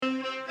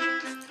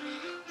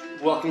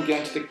Welcome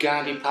again to the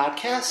Gandhi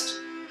podcast.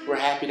 We're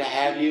happy to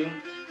have you.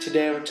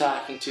 Today we're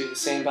talking to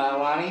Husain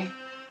Bawany,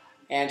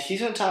 and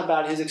he's going to talk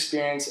about his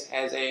experience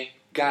as a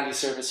Gandhi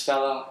Service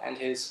Fellow and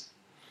his,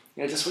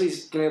 just what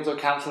he's been able to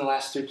accomplish in the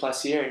last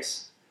 3+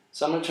 years.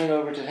 So I'm going to turn it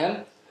over to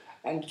him.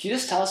 And can you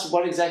just tell us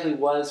what exactly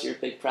was your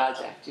big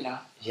project,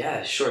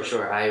 Yeah,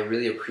 sure. I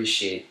really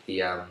appreciate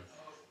the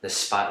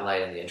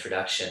spotlight and the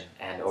introduction.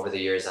 And over the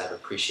years, I've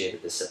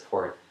appreciated the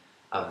support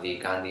of the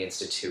Gandhi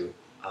Institute,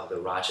 of the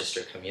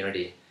Rochester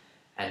community,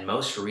 and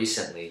most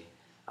recently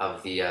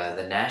of the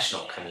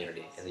national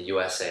community in the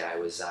USA. I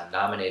was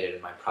nominated,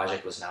 and my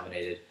project was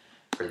nominated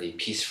for the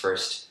Peace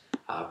First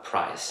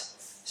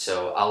prize.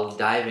 So I'll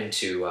dive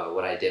into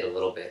what I did a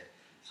little bit.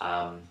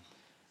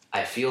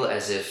 I feel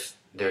as if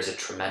there's a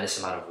tremendous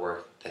amount of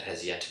work that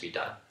has yet to be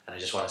done, and I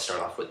just want to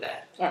start off with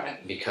that. All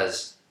right.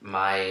 Because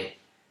my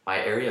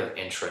area of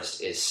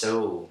interest is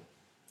so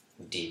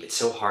deep. It's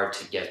so hard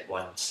to get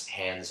one's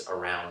hands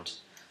around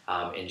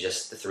in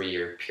just the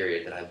 3-year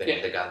period that I've been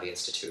at the Gandhi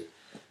Institute.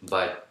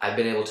 But I've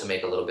been able to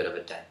make a little bit of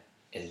a dent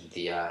in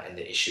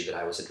the issue that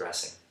I was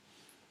addressing.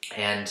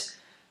 And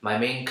my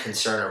main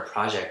concern or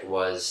project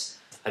was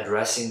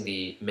addressing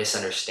the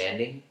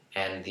misunderstanding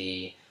and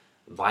the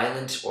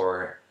violent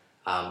or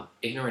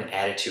ignorant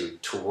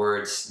attitude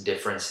towards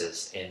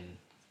differences in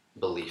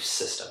belief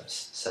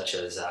systems, such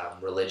as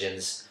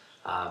religions,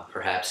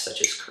 perhaps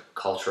such as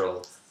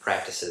cultural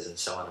practices, and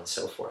so on and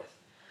so forth.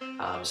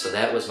 So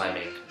that was my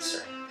main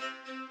concern.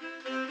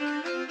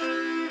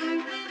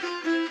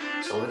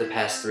 So over the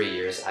past 3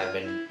 years, I've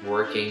been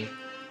working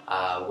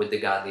with the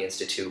Gandhi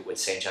Institute, with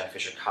St. John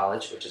Fisher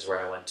College, which is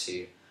where I went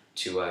to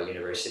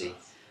university,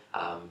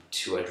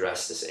 to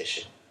address this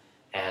issue.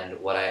 And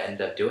what I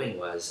ended up doing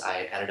was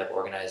I ended up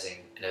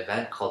organizing an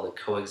event called the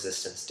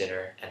Coexistence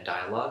Dinner and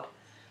Dialogue.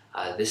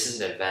 This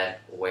is an event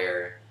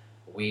where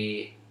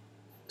we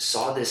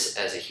saw this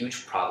as a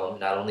huge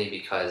problem, not only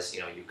because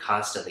you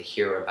constantly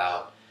hear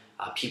about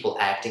people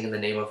acting in the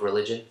name of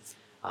religion,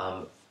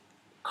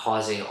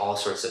 causing all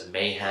sorts of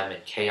mayhem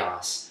and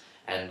chaos,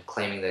 and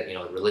claiming that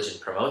religion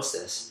promotes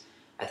this.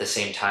 At the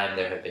same time,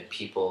 there have been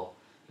people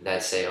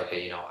that say,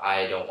 okay,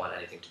 I don't want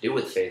anything to do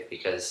with faith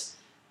because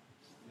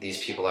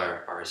these people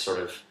are sort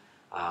of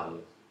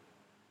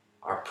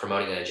are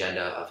promoting an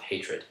agenda of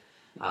hatred.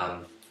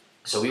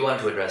 So we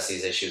wanted to address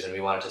these issues, and we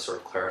wanted to sort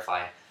of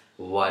clarify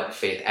what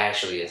faith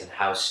actually is and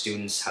how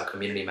students, how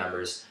community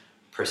members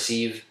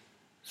perceive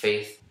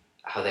faith,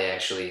 how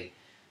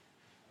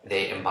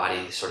they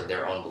embody sort of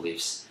their own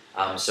beliefs.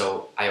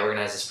 So I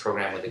organized this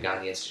program with the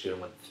Gandhi Institute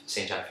and with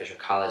St. John Fisher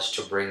College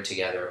to bring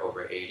together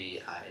over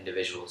 80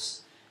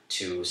 individuals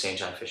to St.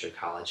 John Fisher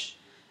College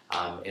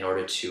in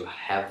order to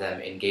have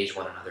them engage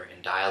one another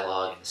in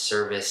dialogue and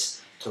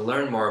service, to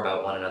learn more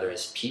about one another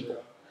as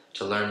people,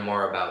 to learn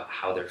more about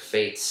how their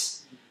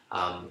faiths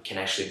can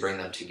actually bring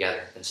them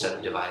together instead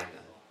of dividing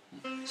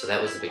them. So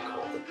that was the big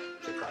goal of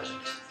the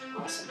project.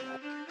 Awesome.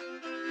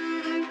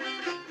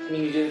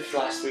 You did it for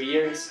the last 3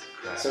 years,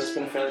 Right. So it's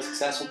been a fairly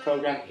successful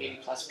program,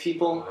 80+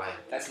 people. Right.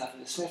 That's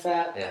nothing to sniff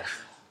at. Yeah.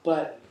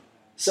 But,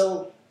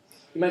 so,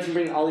 you mentioned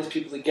bringing all these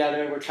people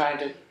together. We're trying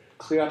to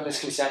clear up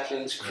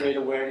misconceptions, create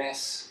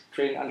awareness,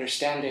 create an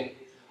understanding.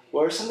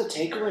 What are some of the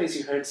takeaways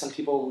you heard some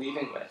people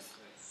leaving with?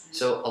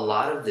 So a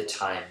lot of the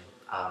time,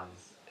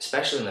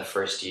 especially in the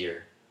first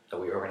year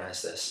that we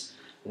organized this,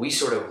 we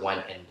sort of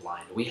went in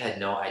blind. We had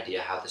no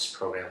idea how this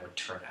program would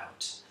turn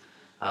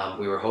out.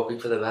 We were hoping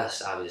for the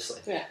best,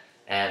 obviously. Yeah.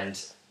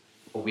 And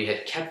we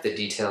had kept the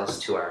details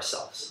to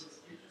ourselves.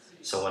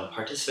 So when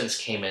participants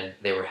came in,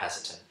 they were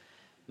hesitant.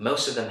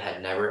 Most of them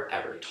had never,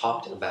 ever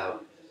talked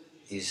about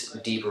these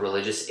deep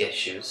religious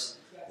issues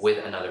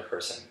with another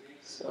person,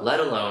 let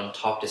alone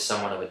talk to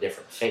someone of a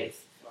different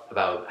faith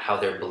about how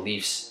their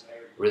beliefs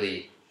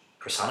really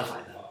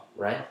personify them,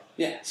 right?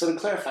 Yeah, so to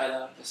clarify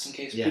though, just in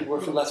case people were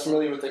less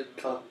familiar with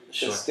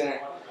this dinner.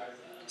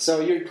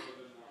 So your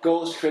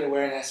goal is to create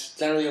awareness.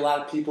 Generally a lot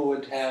of people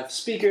would have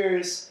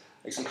speakers,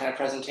 like some kind of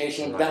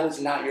presentation, but that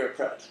was not your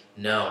approach.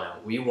 No.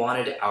 We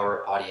wanted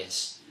our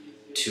audience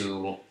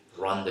to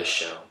run the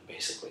show,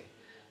 basically.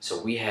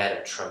 So we had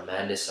a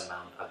tremendous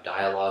amount of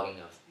dialoguing,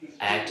 of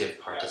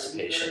active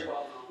participation.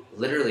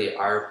 Literally,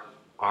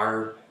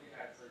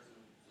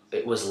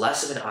 it was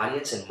less of an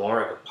audience and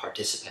more of a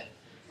participant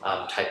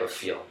type of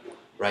feel,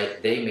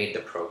 right? They made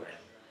the program.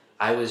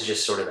 I was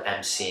just sort of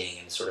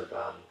emceeing and sort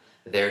of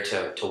there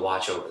to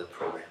watch over the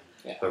program.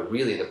 Yeah. But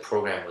really, the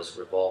program was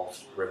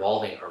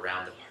revolving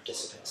around the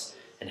participants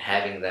and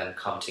having them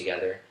come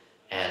together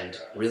and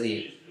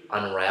really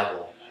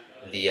unravel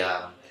the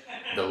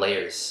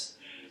layers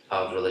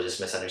of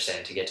religious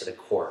misunderstanding to get to the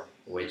core,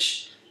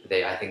 which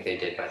I think they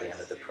did by the end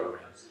of the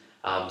program.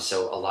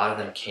 So a lot of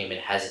them came in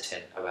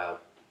hesitant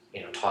about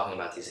talking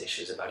about these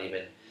issues, about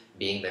even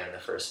being there in the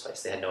first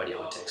place. They had no idea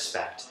what to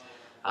expect.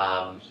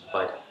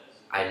 But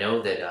I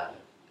know that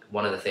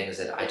one of the things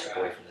that I took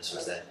away from this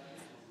was that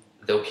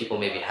though people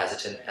may be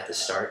hesitant at the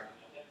start,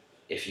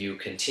 if you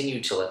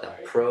continue to let them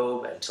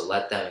probe and to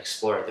let them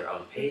explore at their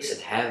own pace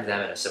and have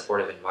them in a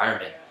supportive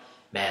environment,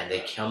 man, they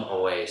come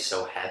away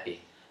so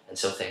happy and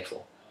so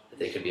thankful that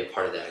they could be a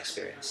part of that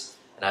experience.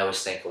 And I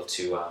was thankful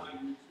to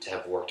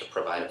have worked to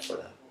provide it for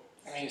them.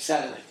 I mean, it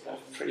sounded like a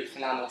pretty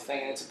phenomenal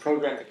thing, and it's a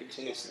program that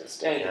continues to this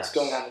day. Yes. It's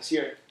going on this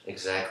year.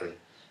 Exactly.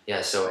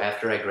 Yeah, so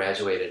after I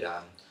graduated,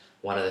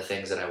 one of the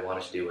things that I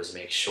wanted to do was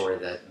make sure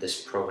that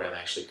this program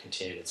actually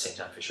continued at St.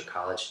 John Fisher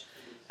College,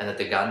 and that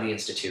the Gandhi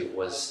Institute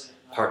was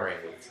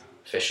partnering with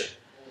Fisher.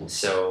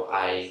 So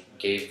I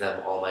gave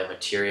them all my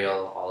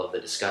material, all of the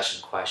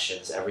discussion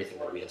questions, everything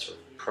that we had sort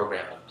of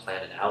programmed and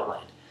planned and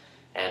outlined.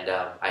 And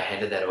I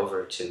handed that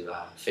over to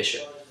Fisher.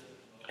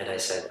 And I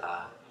said,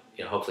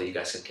 hopefully you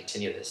guys can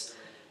continue this.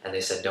 And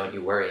they said, don't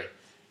you worry.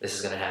 This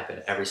is going to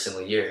happen every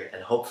single year.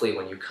 And hopefully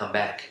when you come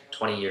back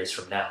 20 years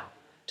from now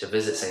to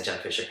visit St. John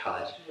Fisher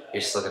College,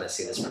 you're still going to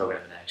see this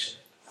program in action.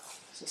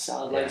 It's a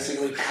solid legacy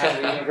to leave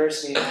behind the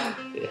university. Yeah.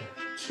 You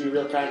should be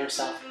real proud of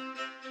yourself.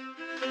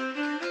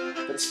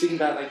 But speaking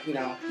about,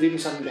 leaving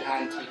something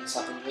behind, taking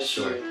something with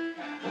you.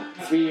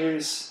 3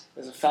 years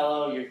as a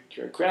fellow,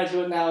 you're a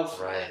graduate now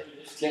of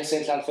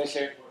St. John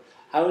Fisher.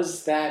 How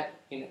is that,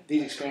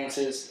 these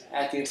experiences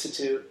at the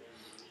Institute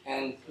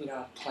and,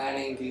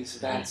 planning these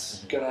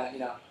events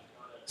gonna,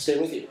 stay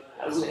with you?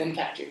 How does it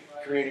impact your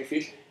career and your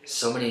future?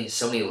 So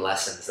many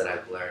lessons that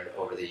I've learned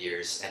over the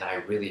years, and I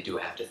really do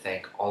have to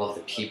thank all of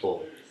the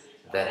people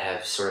that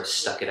have sort of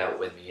stuck it out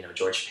with me.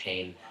 George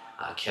Payne,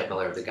 Kent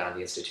Miller of the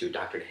Gandhi Institute,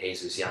 Dr.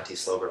 DeJesus, Yanti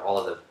Slover, all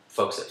of the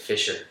folks at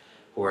Fisher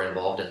who are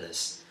involved in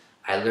this.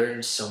 I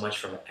learned so much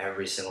from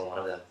every single one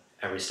of them,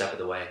 every step of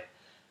the way.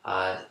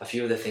 A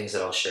few of the things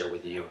that I'll share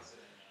with you,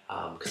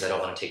 because I don't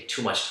want to take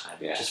too much time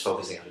just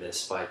focusing on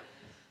this, but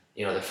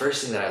the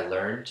first thing that I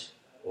learned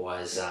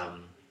was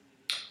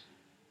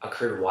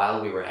occurred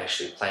while we were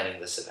actually planning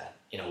this event.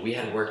 We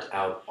had worked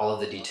out all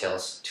of the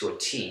details to a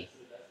T,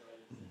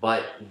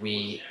 but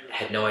we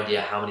had no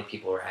idea how many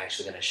people were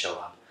actually going to show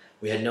up.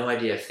 We had no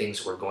idea if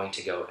things were going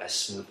to go as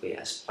smoothly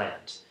as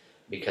planned,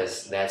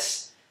 because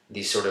that's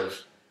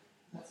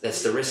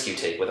the risk you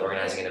take with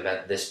organizing an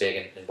event this big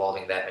and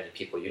involving that many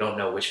people. You don't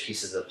know which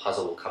pieces of the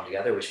puzzle will come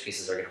together, which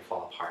pieces are going to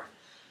fall apart.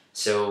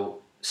 So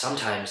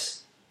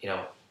sometimes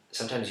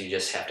you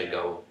just have to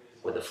go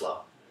with the flow.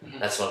 Mm-hmm.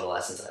 That's one of the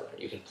lessons I learned.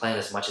 You can plan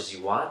as much as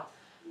you want,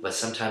 but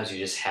sometimes you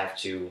just have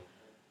to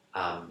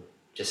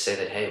just say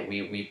that, hey,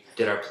 we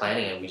did our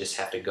planning and we just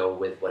have to go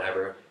with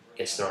whatever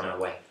gets thrown our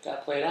way.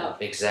 Gotta play it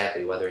out.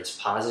 Exactly. Whether it's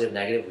positive,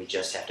 negative, we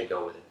just have to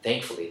go with it.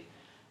 Thankfully,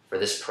 for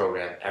this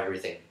program,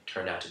 everything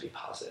turned out to be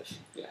positive.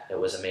 Yeah. It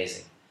was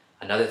amazing.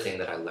 Another thing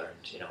that I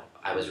learned,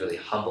 I was really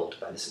humbled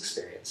by this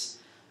experience.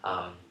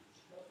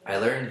 I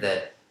learned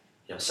that,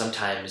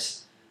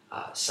 sometimes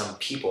some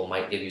people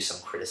might give you some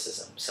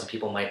criticism. Some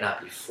people might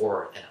not be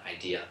for an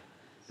idea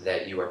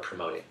that you are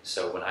promoting.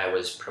 So when I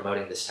was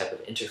promoting this type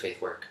of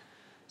interfaith work,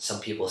 some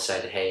people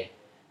said, hey,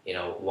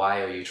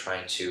 why are you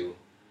trying to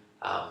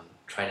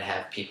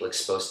have people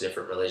exposed to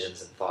different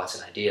religions and thoughts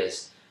and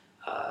ideas?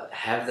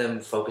 Have them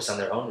focus on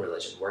their own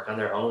religion, work on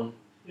their own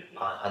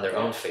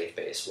faith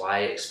base. Why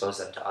expose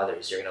them to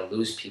others? You're going to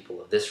lose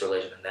people of this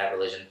religion and that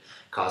religion,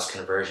 cause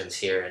conversions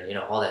here, and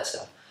all that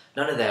stuff.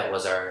 None of that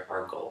was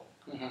our goal.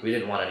 Mm-hmm. We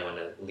didn't want anyone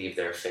to leave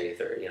their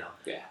faith, or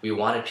we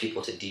wanted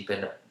people to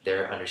deepen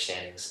their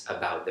understandings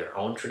about their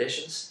own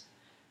traditions,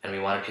 and we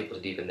wanted people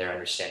to deepen their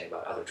understanding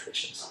about other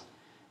traditions.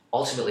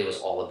 Ultimately, it was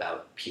all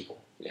about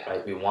people. Yeah.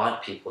 Right? We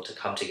want people to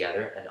come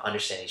together and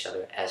understand each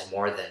other as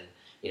more than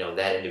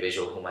that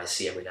individual whom I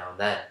see every now and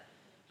then.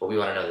 But we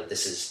want to know that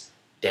this is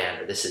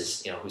Dan, or this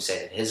is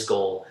Husain, and his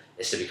goal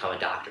is to become a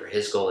doctor.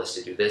 His goal is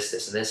to do this,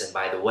 this, and this. And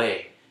by the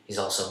way, he's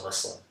also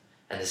Muslim,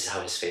 and this is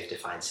how his faith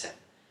defines him.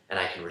 And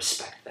I can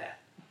respect that.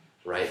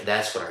 Right?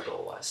 That's what our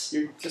goal was.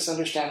 You're just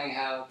understanding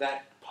how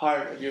that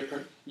part of your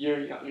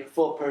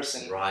full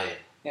person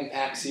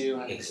impacts you.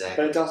 And, exactly.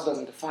 But it also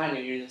doesn't define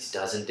you. It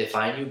doesn't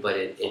define you, but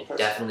it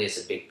definitely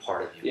is a big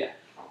part of you. Yeah.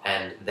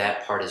 And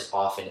that part is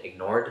often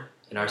ignored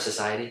in our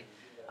society.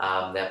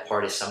 That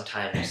part is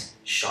sometimes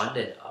shunned,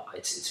 and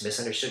it's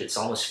misunderstood. It's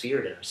almost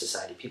feared in our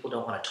society. People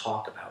don't want to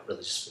talk about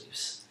religious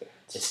beliefs.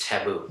 It's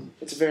taboo.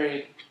 It's a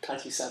very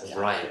touchy subject.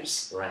 Right.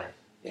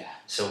 Yeah.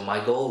 So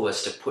my goal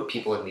was to put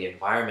people in the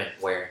environment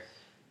where,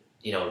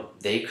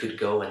 they could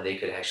go and they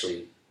could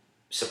actually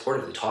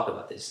supportively talk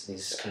about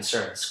these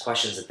concerns,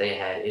 questions that they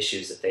had,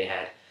 issues that they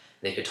had.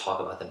 They could talk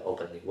about them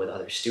openly with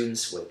other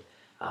students, with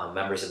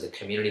members of the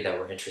community that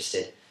were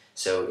interested.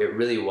 So it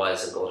really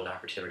was a golden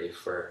opportunity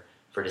for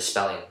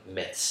dispelling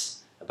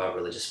myths about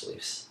religious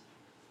beliefs.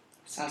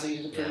 Sounds like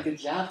you did a pretty good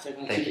job. They're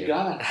going to Thank keep you.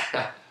 Going.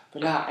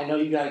 But now, I know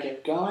you got to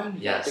get going.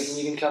 You got a big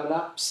meeting coming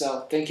up.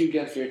 So thank you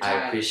again for your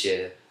time. I appreciate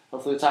it.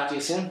 Hopefully we'll talk to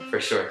you soon. For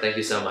sure. Thank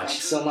you so much.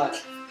 Thanks so much.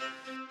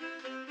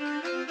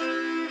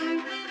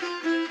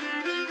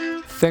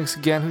 Thanks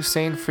again,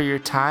 Husain, for your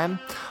time.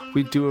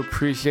 We do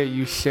appreciate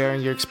you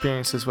sharing your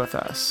experiences with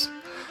us.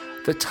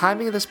 The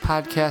timing of this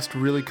podcast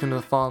really couldn't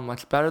have fallen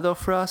much better, though,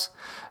 for us,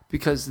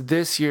 because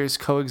this year's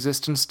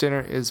Coexistence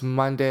dinner is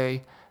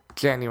Monday,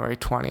 January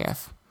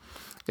 20th.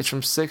 It's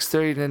from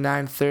 6:30 to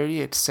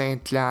 9:30 at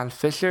St. John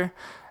Fisher,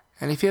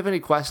 And if you have any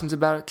questions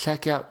about it,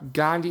 check out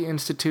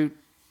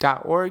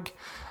GandhiInstitute.org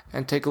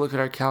and take a look at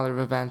our calendar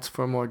of events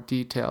for more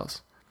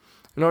details.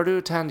 In order to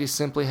attend, you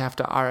simply have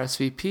to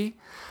RSVP.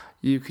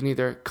 You can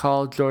either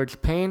call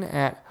George Payne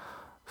at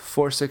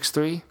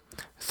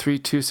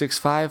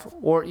 463-3265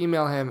 or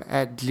email him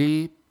at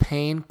gpayne,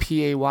 Payne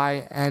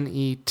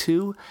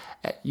 2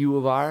 at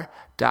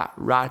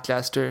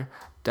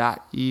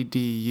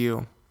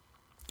uofr.rochester.edu.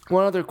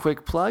 One other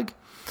quick plug.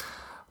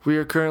 We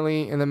are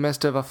currently in the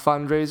midst of a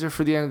fundraiser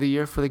for the end of the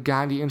year for the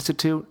Gandhi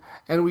Institute,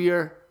 and we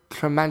are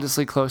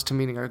tremendously close to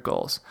meeting our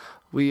goals.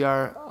 We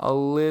are a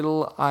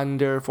little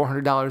under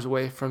 $400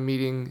 away from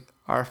meeting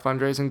our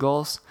fundraising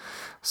goals.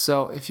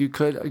 So if you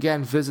could,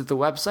 again, visit the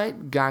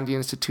website,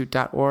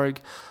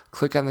 GandhiInstitute.org,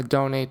 click on the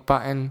donate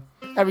button.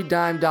 Every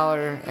dime,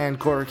 dollar, and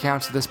quarter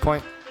counts at this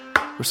point.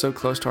 We're so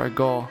close to our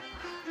goal.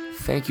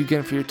 Thank you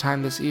again for your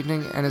time this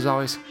evening, and as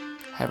always,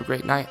 have a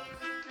great night.